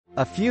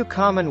A few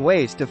common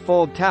ways to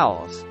fold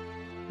towels.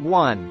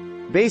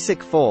 1.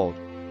 Basic fold.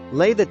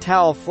 Lay the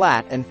towel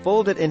flat and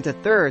fold it into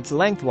thirds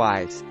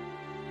lengthwise.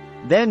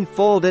 Then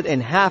fold it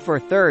in half or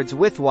thirds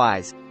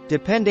widthwise,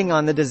 depending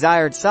on the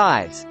desired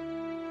size.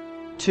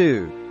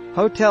 2.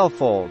 Hotel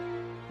fold.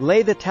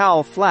 Lay the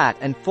towel flat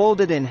and fold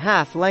it in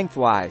half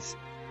lengthwise.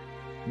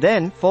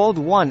 Then fold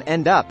one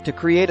end up to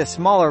create a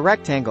smaller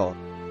rectangle.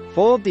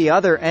 Fold the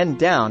other end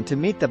down to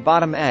meet the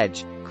bottom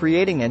edge,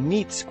 creating a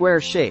neat square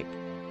shape.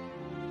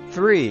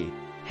 3.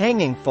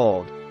 Hanging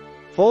fold.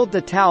 Fold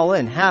the towel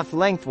in half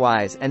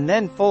lengthwise and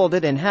then fold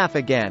it in half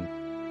again.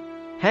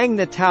 Hang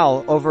the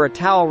towel over a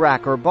towel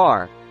rack or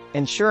bar,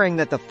 ensuring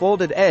that the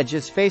folded edge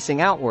is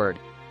facing outward.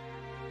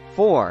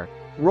 4.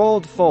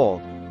 Rolled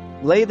fold.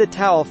 Lay the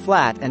towel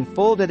flat and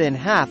fold it in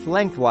half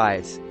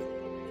lengthwise.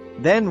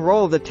 Then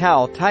roll the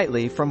towel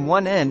tightly from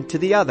one end to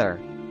the other.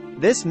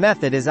 This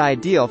method is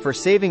ideal for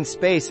saving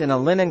space in a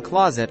linen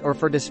closet or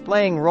for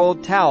displaying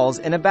rolled towels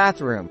in a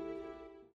bathroom.